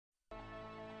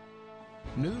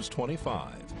News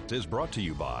 25 is brought to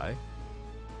you by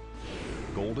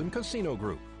Golden Casino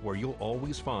Group, where you'll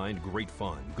always find great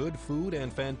fun, good food,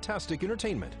 and fantastic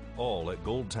entertainment, all at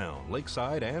Gold Town,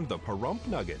 Lakeside, and the Pahrump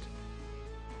Nugget.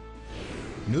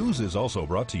 News is also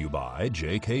brought to you by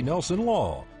J.K. Nelson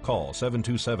Law. Call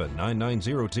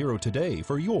 727-9900 today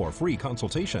for your free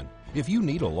consultation. If you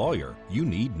need a lawyer, you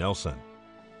need Nelson.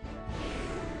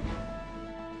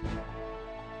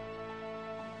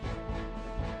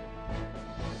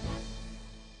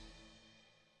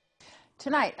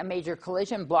 Tonight, a major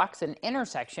collision blocks an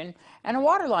intersection and a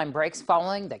water line breaks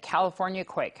following the California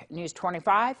quake. News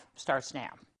 25 starts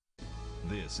now.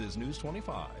 This is News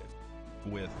 25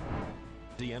 with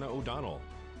Deanna O'Donnell.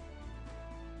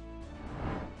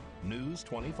 News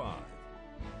 25.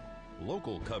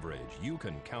 Local coverage you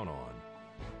can count on.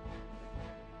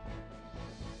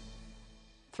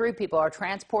 3 people are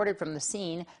transported from the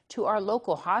scene to our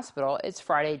local hospital. It's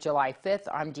Friday, July 5th.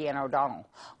 I'm Deanna O'Donnell.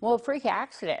 Well, a freak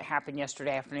accident happened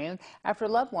yesterday afternoon after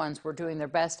loved ones were doing their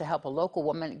best to help a local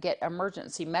woman get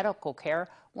emergency medical care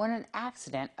when an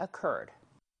accident occurred.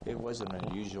 It was an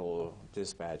unusual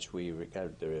dispatch. We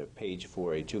got the page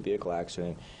for a 2-vehicle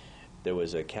accident. There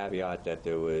was a caveat that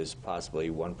there was possibly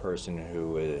one person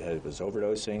who was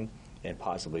overdosing and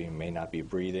possibly may not be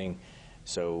breathing.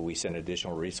 So we sent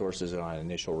additional resources on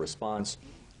initial response.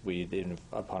 We did,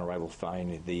 upon arrival,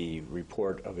 find the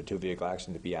report of a 2-vehicle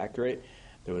accident to be accurate.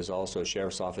 There was also a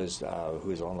sheriff's office who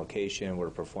was on location.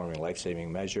 We're performing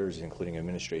life-saving measures, including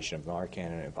administration of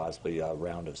Narcan and possibly a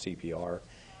round of CPR.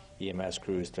 EMS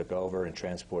crews took over and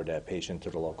transported that patient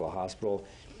to the local hospital,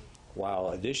 while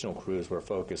additional crews were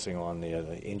focusing on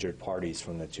the injured parties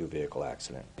from the 2-vehicle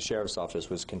accident. The sheriff's office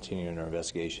was continuing their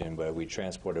investigation, but we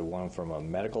transported one from a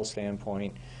medical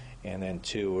standpoint, and then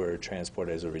 2 were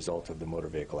transported as a result of the motor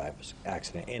vehicle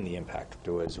accident and the impact.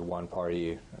 There was 1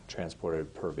 party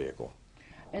transported per vehicle.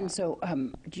 And so,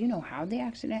 do you know how the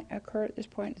accident occurred at this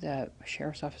point? The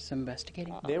sheriff's office is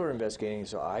investigating? They were investigating,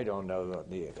 so I don't know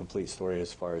the complete story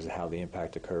as far as how the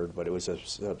impact occurred, but it was a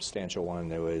substantial one.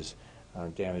 There was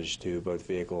damage to both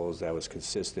vehicles that was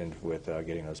consistent with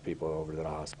getting those people over to the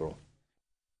hospital.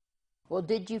 Well,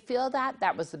 did you feel that?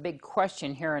 That was the big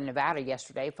question here in Nevada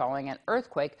yesterday following an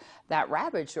earthquake that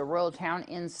ravaged a rural town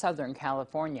in Southern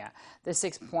California. The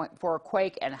 6.4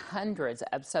 quake and hundreds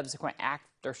of subsequent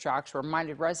aftershocks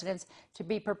reminded residents to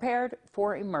be prepared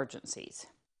for emergencies.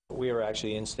 We were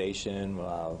actually in station.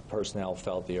 Personnel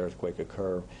felt the earthquake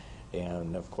occur,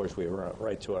 and of course we were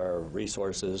right to our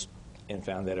resources and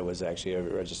found that it was actually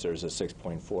registered as a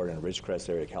 6.4 in Ridgecrest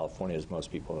area, California, as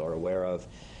most people are aware of.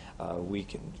 We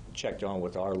checked on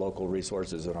with our local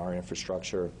resources and our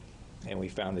infrastructure, and we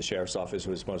found the sheriff's office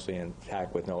was mostly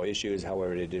intact with no issues.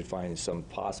 However, they did find some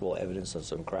possible evidence of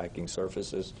some cracking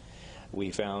surfaces.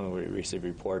 We received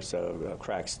reports of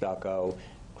cracked stucco,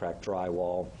 cracked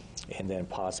drywall, and then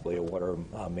possibly a water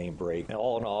main break. And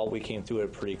all in all, we came through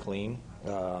it pretty clean.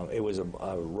 It was a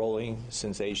rolling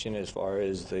sensation as far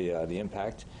as the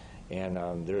impact, and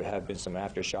there have been some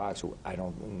aftershocks.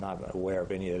 I'm not aware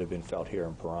of any that have been felt here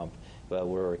in Pahrump, but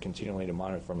we're continuing to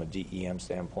monitor from a DEM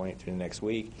standpoint through the next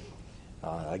week.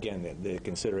 Again, the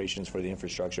considerations for the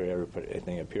infrastructure,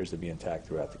 everything appears to be intact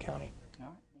throughout the county.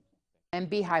 And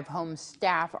Beehive Homes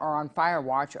staff are on fire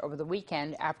watch over the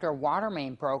weekend after a water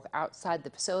main broke outside the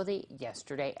facility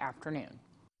yesterday afternoon.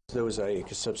 There was a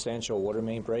substantial water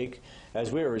main break.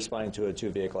 As we were responding to a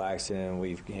 2-vehicle accident,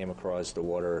 we came across the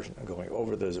water going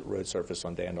over the road surface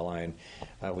on Dandelion.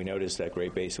 We noticed that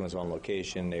Great Basin was on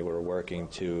location. They were working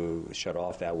to shut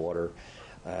off that water.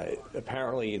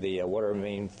 Apparently, the water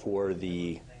main for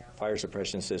the fire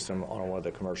suppression system on one of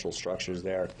the commercial structures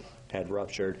there had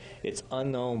ruptured. It's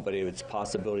unknown, but it's a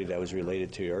possibility that was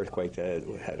related to the earthquake that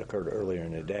had occurred earlier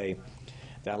in the day.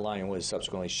 That line was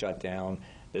subsequently shut down.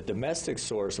 The domestic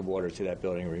source of water to that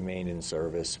building remained in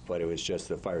service, but it was just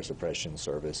the fire suppression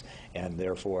service, and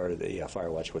therefore the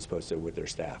fire watch was posted with their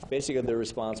staff. Basically, they're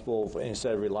responsible for,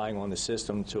 instead of relying on the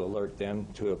system to alert them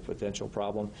to a potential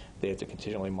problem, they have to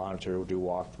continually monitor, do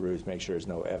walkthroughs, make sure there's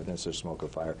no evidence of smoke or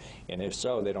fire. And if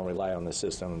so, they don't rely on the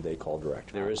system, they call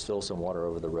direct. There is still some water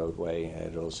over the roadway,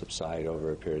 and it'll subside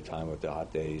over a period of time with the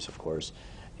hot days, of course,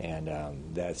 and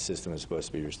that system is supposed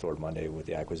to be restored Monday with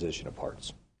the acquisition of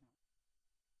parts.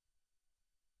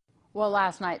 Well,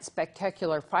 last night's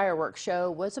spectacular fireworks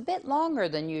show was a bit longer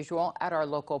than usual at our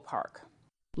local park.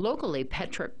 Locally,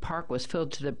 Petrick Park was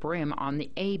filled to the brim on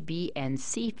the A, B, and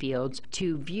C fields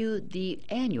to view the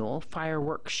annual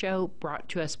fireworks show brought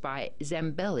to us by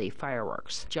Zambelli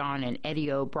Fireworks. John and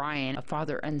Eddie O'Brien, a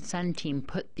father and son team,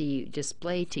 put the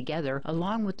display together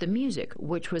along with the music,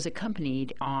 which was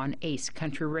accompanied on Ace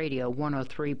Country Radio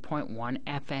 103.1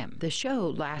 FM. The show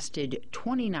lasted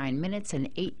 29 minutes and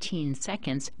 18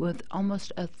 seconds with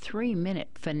almost a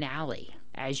 3-minute finale.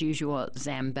 As usual,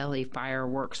 Zambelli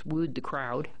Fireworks wooed the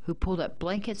crowd, who pulled up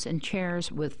blankets and chairs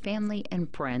with family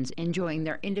and friends enjoying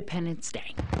their Independence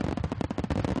Day.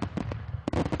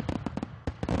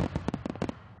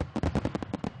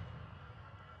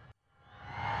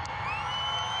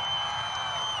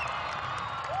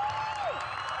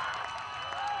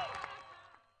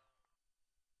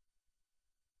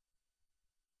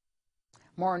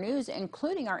 More news,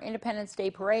 including our Independence Day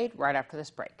parade, right after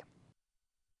this break.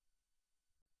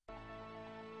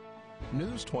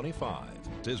 News 25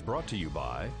 is brought to you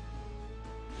by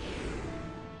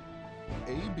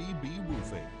ABB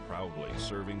Roofing, proudly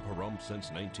serving Pahrump since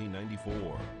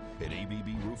 1994. At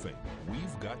ABB Roofing,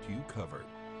 we've got you covered.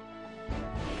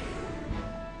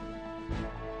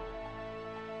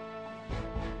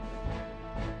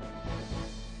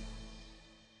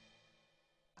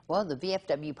 Well, the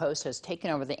VFW Post has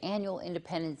taken over the annual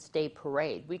Independence Day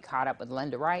Parade. We caught up with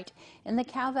Linda Wright in the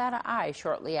Calvada Eye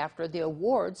shortly after the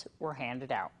awards were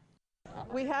handed out.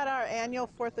 We had our annual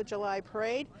 4th of July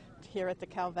parade here at the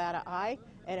Calvada Eye,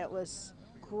 and it was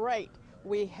great.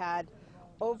 We had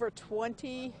over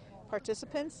 20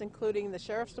 participants, including the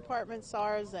Sheriff's Department,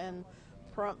 SARS, and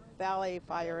Pahrump Valley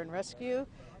Fire and Rescue,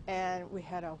 and we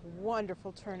had a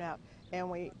wonderful turnout. And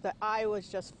the eye was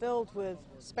just filled with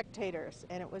spectators,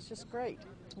 and it was just great.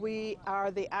 We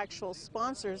are the actual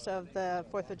sponsors of the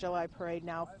 4th of July parade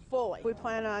now fully. We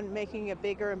plan on making it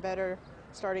bigger and better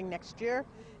starting next year,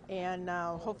 and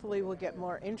hopefully we'll get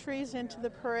more entries into the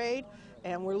parade,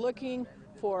 and we're looking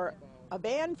for a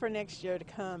band for next year to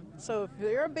come. So if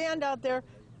you're a band out there,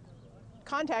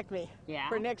 contact me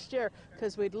for next year,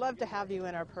 because we'd love to have you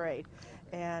in our parade.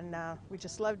 And we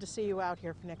just love to see you out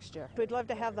here for next year. We'd love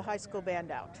to have the high school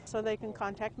band out. So they can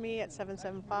contact me at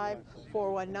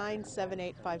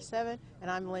 775-419-7857. And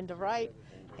I'm Linda Wright,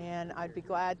 and I'd be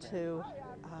glad to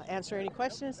answer any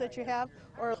questions that you have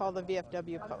or call the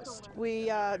VFW Post.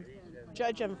 We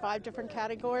judge in 5 different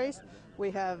categories.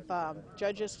 We have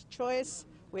Judge's Choice,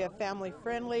 we have Family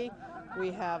Friendly,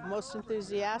 we have Most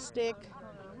Enthusiastic,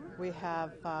 we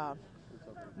have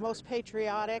Most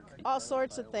Patriotic, all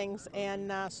sorts of things,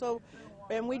 and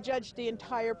we judge the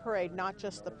entire parade, not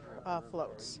just the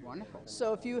floats. Wonderful.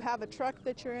 So if you have a truck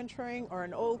that you're entering or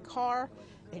an old car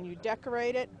and you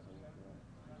decorate it,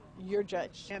 you're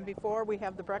judged. And before, we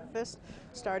have the breakfast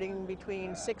starting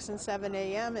between 6 and 7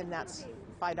 a.m., and that's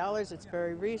 $5. It's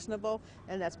very reasonable,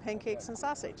 and that's pancakes and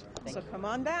sausage. So come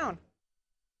on down.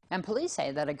 And police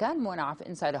say that a gun went off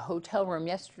inside a hotel room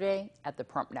yesterday at the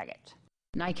Pahrump Nugget.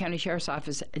 Nye County Sheriff's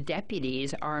Office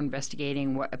deputies are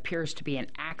investigating what appears to be an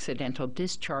accidental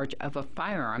discharge of a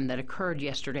firearm that occurred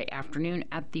yesterday afternoon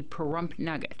at the Pahrump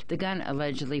Nugget. The gun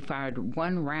allegedly fired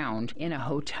 1 round in a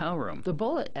hotel room. The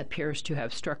bullet appears to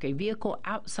have struck a vehicle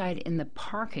outside in the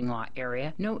parking lot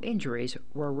area. No injuries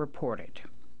were reported.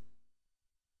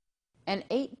 And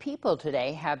 8 people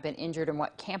today have been injured in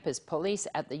what campus police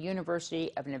at the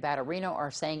University of Nevada, Reno are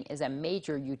saying is a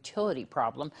major utility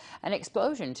problem. An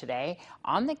explosion today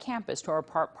on the campus tore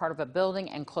apart part of a building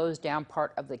and closed down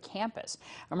part of the campus.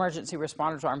 Emergency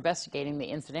responders are investigating the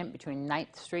incident between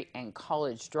 9th Street and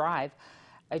College Drive.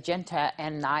 Agenta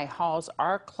and Nye halls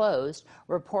are closed.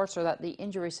 Reports are that the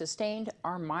injuries sustained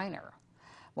are minor.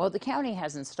 Well, the county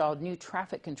has installed new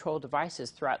traffic control devices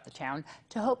throughout the town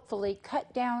to hopefully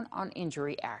cut down on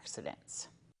injury accidents.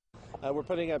 We're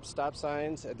putting up stop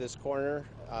signs at this corner,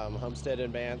 Homestead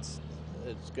and Vance.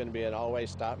 It's going to be an all-way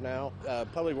stop now.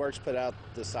 Public Works put out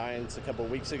the signs a couple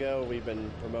weeks ago. We've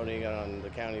been promoting it on the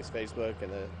county's Facebook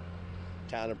and the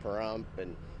town of Pahrump,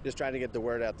 and just trying to get the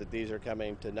word out that these are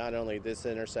coming to not only this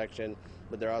intersection,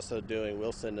 but they're also doing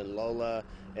Wilson and Lola,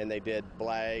 and they did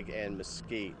Blag and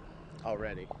Mesquite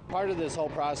already. Part of this whole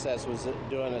process was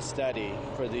doing a study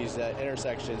for these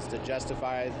intersections to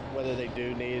justify whether they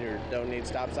do need or don't need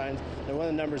stop signs. And one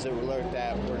of the numbers that we looked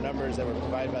at were numbers that were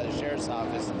provided by the Sheriff's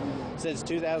Office. Since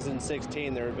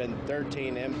 2016, there have been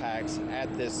 13 impacts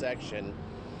at this section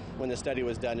when the study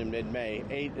was done in mid-May,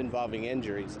 8 involving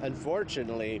injuries.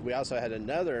 Unfortunately, we also had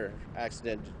another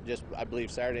accident just, I believe,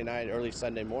 Saturday night, early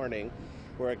Sunday morning,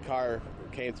 where a car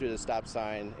came through the stop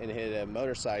sign and hit a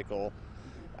motorcycle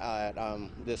at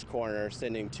this corner,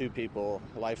 sending 2 people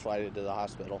life-flighted to the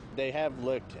hospital. They have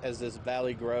looked, as this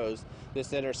valley grows,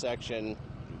 this intersection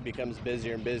becomes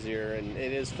busier and busier, and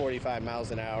it is 45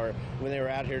 miles an hour. When they were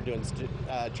out here doing,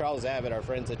 Charles Abbott, our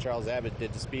friends at Charles Abbott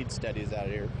did the speed studies out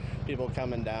here. People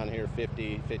coming down here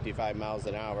 50, 55 miles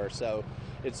an hour. So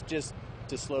it's just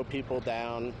to slow people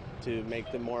down, to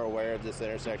make them more aware of this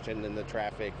intersection and the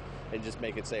traffic, and just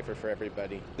make it safer for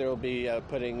everybody. There will be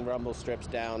putting rumble strips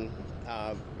down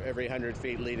every 100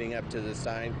 feet leading up to the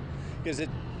sign, because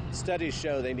studies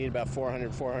show they need about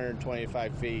 400,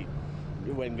 425 feet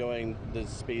when going the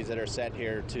speeds that are set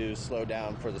here to slow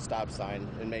down for the stop sign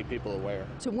and make people aware.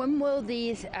 So when will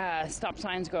these stop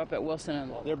signs go up at Wilson and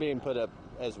Lowell? They're being put up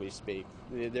as we speak.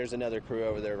 There's another crew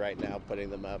over there right now putting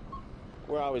them up.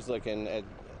 We're always looking at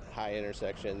high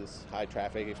intersections, high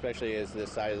traffic, especially as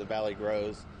this side of the valley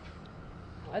grows.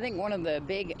 I think one of the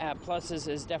big pluses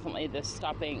is definitely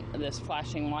this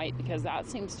flashing light, because that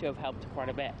seems to have helped quite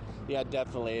a bit. Yeah,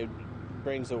 definitely. It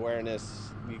brings awareness.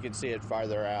 You can see it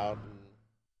farther out.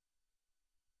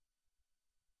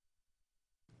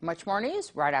 Much more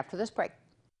news right after this break.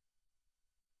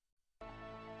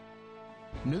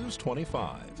 News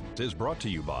 25 is brought to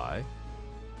you by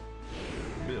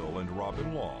Bill and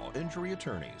Robin Law, injury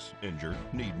attorneys. Injured,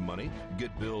 need money?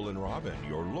 Get Bill and Robin,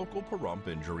 your local Pahrump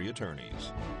injury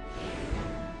attorneys.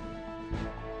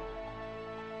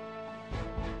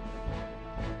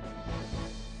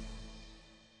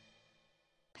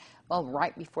 Well,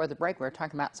 right before the break, we were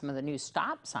talking about some of the new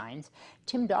stop signs.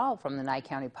 Tim Dahl from the Nye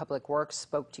County Public Works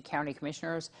spoke to county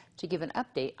commissioners to give an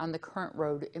update on the current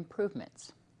road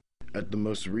improvements. At the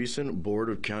most recent Board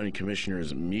of County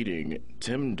Commissioners meeting,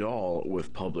 Tim Dahl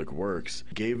with Public Works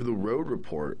gave the road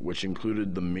report, which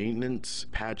included the maintenance,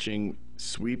 patching,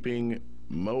 sweeping,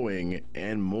 mowing,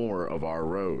 and more of our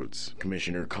roads.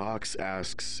 Commissioner Cox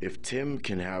asks if Tim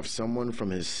can have someone from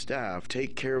his staff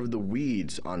take care of the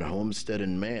weeds on Homestead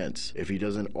and Mance if he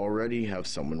doesn't already have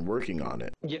someone working on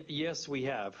it. Yes, we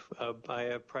have. I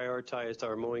have prioritized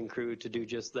our mowing crew to do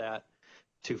just that,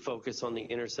 to focus on the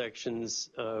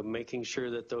intersections, making sure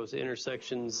that those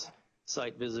intersections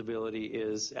site visibility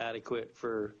is adequate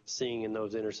for seeing in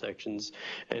those intersections.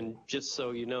 And just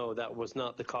so you know, that was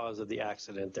not the cause of the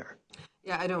accident there.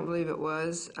 Yeah, I don't believe it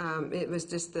was. It was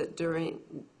just that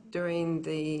during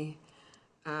the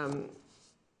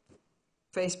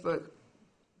Facebook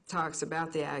talks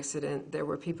about the accident, there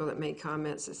were people that made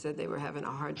comments that said they were having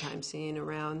a hard time seeing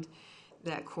around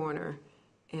that corner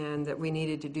and that we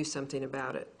needed to do something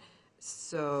about it.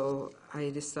 So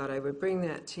I just thought I would bring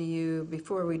that to you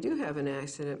before we do have an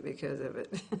accident because of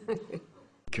it.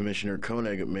 Commissioner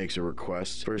Koenig makes a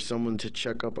request for someone to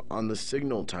check up on the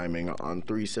signal timing on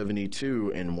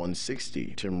 372 and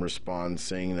 160. Tim responds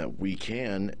saying that we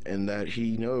can, and that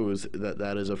he knows that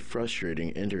that is a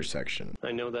frustrating intersection.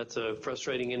 I know that's a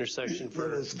frustrating intersection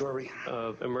for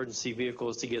emergency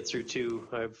vehicles to get through too.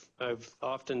 I've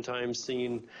oftentimes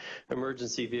seen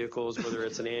emergency vehicles, whether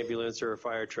it's an ambulance or a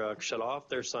fire truck, shut off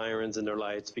their sirens and their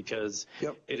lights because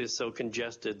it is so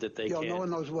congested that they can't. No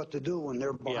one knows what to do when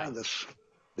they're behind us.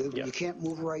 You can't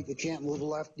move right, you can't move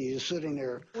left. You're just sitting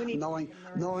there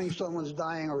knowing someone's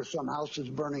dying or some house is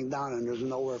burning down and there's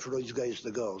nowhere for these guys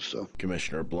to go. So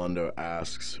Commissioner Blundo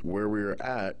asks where we are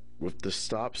at with the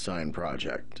stop sign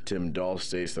project. Tim Dahl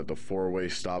states that the four-way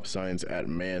stop signs at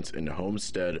Mance and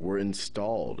Homestead were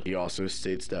installed. He also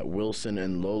states that Wilson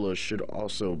and Lola should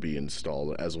also be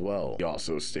installed as well. He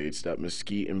also states that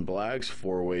Mesquite and Black's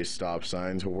four-way stop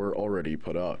signs were already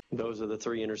put up. Those are the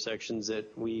 3 intersections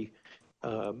that we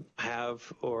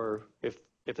have, or if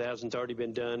it hasn't already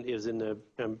been done, is in the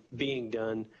being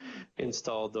done,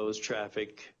 installed those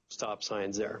traffic stop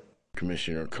signs there.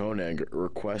 Commissioner Koenig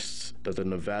requests that the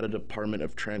Nevada Department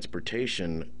of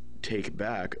Transportation take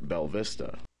back Bella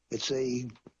Vista. it's a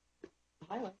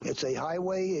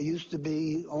highway. It used to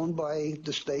be owned by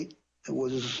the state. It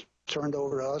was turned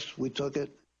over to us. We took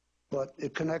it, but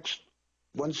it connects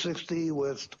 160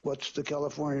 with what's the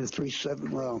California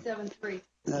 373.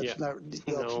 That's not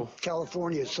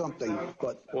California something,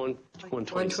 but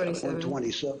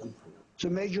 127. It's a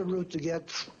major route to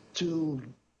get to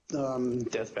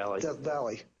Death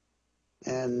Valley,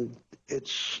 and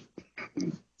it's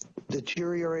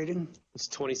deteriorating. It's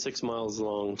 26 miles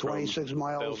long. 26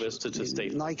 miles. Bella Vista to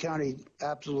State. Nye County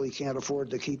absolutely can't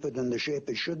afford to keep it in the shape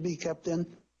it should be kept in.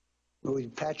 We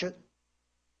patch it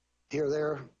here,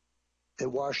 there.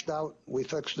 It washed out. We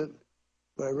fixed it.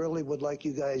 But I really would like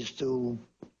you guys to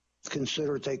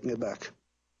consider taking it back.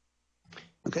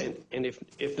 Okay. And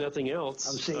if nothing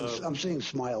else, I'm seeing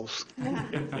smiles.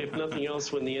 if nothing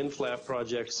else, when the NFLAP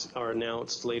projects are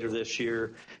announced later this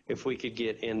year, if we could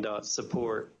get NDOT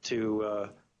support to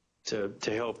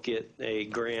help get a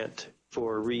grant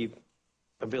for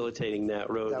rehabilitating that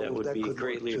road, that would be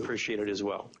greatly appreciated as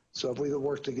well. So if we could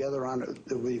work together on it,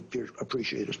 it would be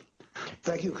appreciated.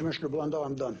 Thank you, Commissioner Blundell.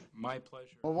 I'm done. My pleasure.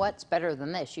 Well, what's better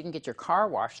than this? You can get your car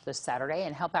washed this Saturday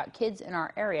and help out kids in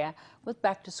our area with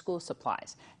back-to-school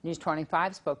supplies. News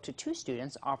 25 spoke to 2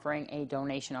 students offering a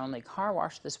donation-only car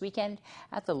wash this weekend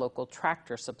at the local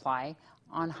Tractor Supply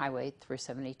on Highway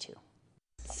 372.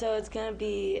 So it's going to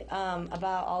be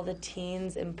about all the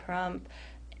teens in Pahrump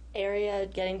area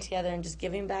getting together and just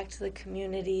giving back to the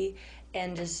community,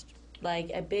 and just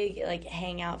like a big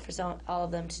hangout for all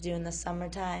of them to do in the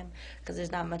summertime, because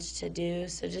there's not much to do.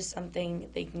 So just something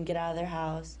they can get out of their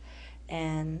house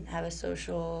and have a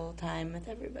social time with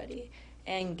everybody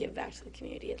and give back to the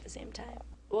community at the same time.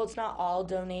 Well, it's not all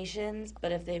donations,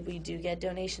 but if we do get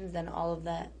donations, then all of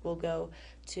that will go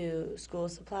to school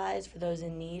supplies for those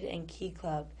in need, and Key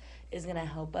Club is going to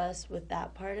help us with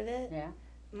that part of it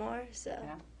more. So.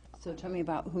 Yeah. So tell me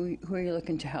about who are you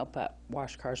looking to help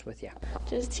wash cars with you?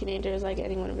 Just teenagers, like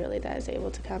anyone really that is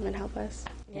able to come and help us.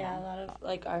 Yeah, a lot of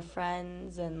our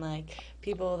friends and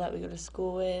people that we go to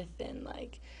school with, and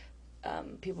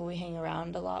people we hang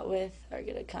around a lot with are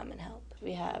gonna come and help.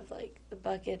 We have the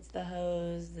buckets, the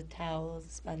hose, the towels,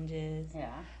 the sponges,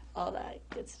 all that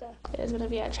good stuff. It's gonna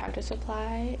be at Tractor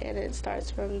Supply, and it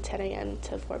starts from 10 a.m.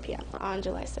 to 4 p.m. on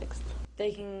July 6th.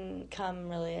 They can come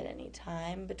really at any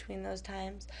time between those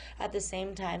times. At the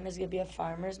same time, there's going to be a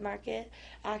farmer's market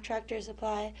at Tractor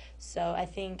Supply. So I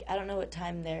don't know what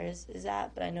time theirs is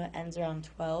at, but I know it ends around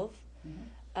 12.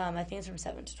 Mm-hmm. I think it's from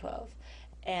 7 to 12.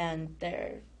 And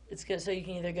it's good, so you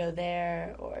can either go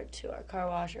there or to our car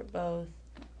wash or both.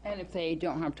 And if they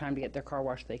don't have time to get their car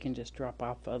washed, they can just drop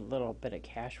off a little bit of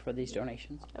cash for these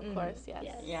donations? Of course, yes.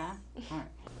 Yeah? All right.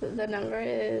 The number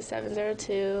is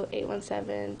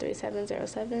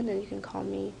 702-817-3707, and you can call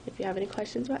me if you have any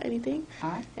questions about anything. All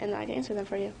right. And I can answer them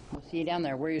for you. We'll see you down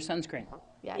there. Wear your sunscreen.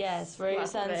 Yes, wear your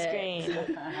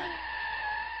sunscreen.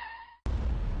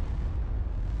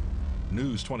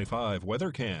 News 25 Weather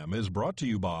Cam is brought to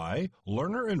you by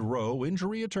Lerner and Rowe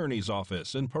Injury Attorney's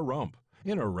Office in Pahrump.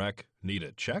 In a wreck, need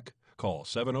a check? Call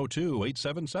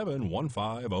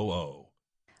 702-877-1500. All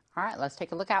right, let's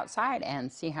take a look outside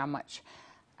and see how much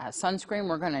sunscreen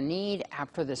we're going to need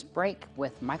after this break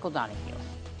with Michael Donahue.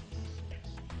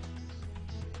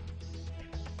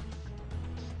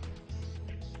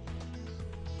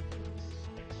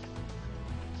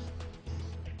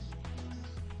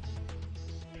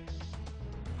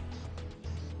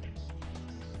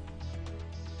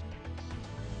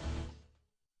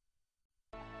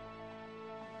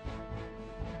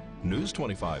 News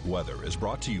 25 Weather is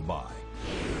brought to you by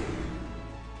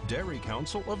Dairy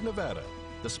Council of Nevada.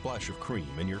 The splash of cream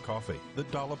in your coffee, the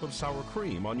dollop of sour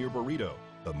cream on your burrito,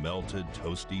 the melted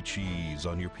toasty cheese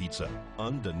on your pizza.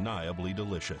 Undeniably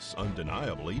delicious,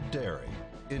 undeniably dairy.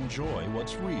 Enjoy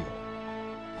what's real.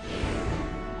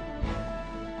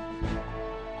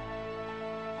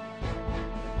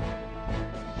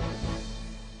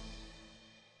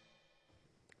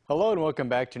 Hello and welcome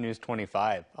back to News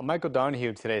 25. I'm Michael Donahue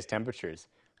with today's temperatures.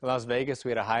 In Las Vegas,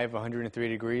 we had a high of 103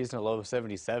 degrees and a low of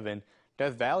 77.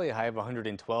 Death Valley, a high of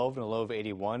 112 and a low of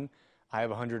 81. A high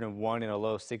of 101 and a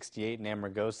low of 68 in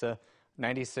Amargosa.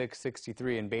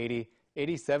 96.63 in Beatty.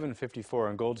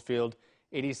 87.54 in Goldfield.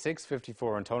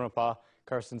 86.54 in Tonopah.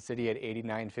 Carson City at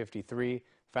 89.53.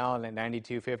 Fallon at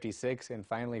 92.56. And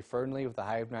finally, Fernley with a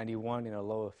high of 91 and a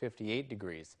low of 58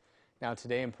 degrees. Now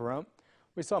today in Pahrump,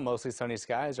 we saw mostly sunny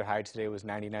skies. Our high today was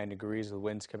 99 degrees with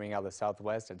winds coming out of the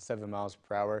southwest at 7 miles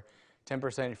per hour,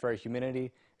 10% for our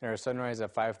humidity, and our sunrise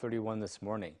at 5:31 this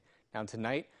morning. Now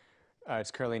tonight,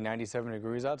 it's currently 97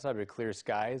 degrees outside with clear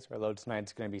skies. Our low tonight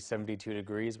is going to be 72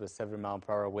 degrees with 7 mile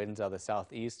per hour winds out of the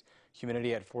southeast,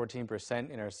 humidity at 14%,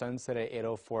 and our sunset at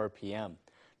 8:04 p.m.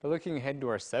 Now looking ahead to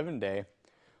our 7-day,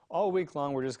 all week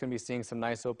long, we're just going to be seeing some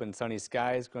nice open sunny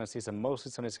skies. Going to see some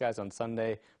mostly sunny skies on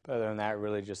Sunday, but other than that,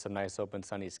 really just some nice open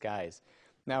sunny skies.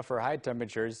 Now for high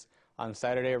temperatures, on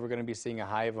Saturday, we're going to be seeing a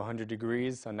high of 100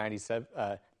 degrees on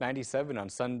 97 on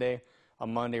Sunday.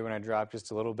 On Monday, we're going to drop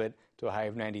just a little bit to a high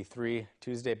of 93.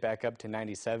 Tuesday, back up to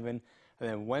 97. And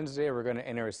then Wednesday, we're going to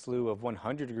enter a slew of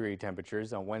 100-degree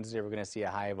temperatures. On Wednesday, we're going to see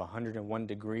a high of 101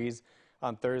 degrees.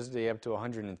 On Thursday, up to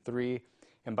 103.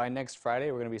 And by next Friday,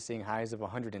 we're going to be seeing highs of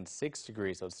 106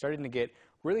 degrees. So it's starting to get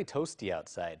really toasty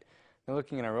outside. Now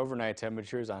looking at our overnight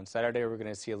temperatures, on Saturday, we're going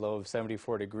to see a low of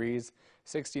 74 degrees,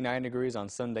 69 degrees on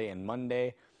Sunday and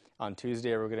Monday. On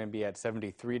Tuesday, we're going to be at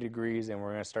 73 degrees, and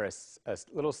we're going to start a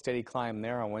little steady climb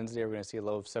there. On Wednesday, we're going to see a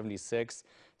low of 76,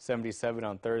 77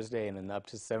 on Thursday, and then up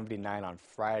to 79 on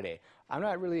Friday. I'm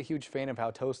not really a huge fan of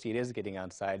how toasty it is getting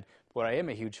outside. What I am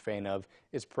a huge fan of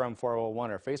is Pahrump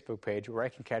 401, our Facebook page, where I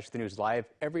can catch the news live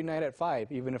every night at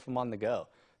 5, even if I'm on the go.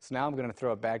 So now I'm going to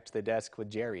throw it back to the desk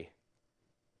with Jerry.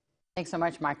 Thanks so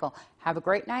much, Michael. Have a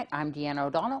great night. I'm Deanna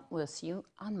O'Donnell. We'll see you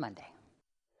on Monday.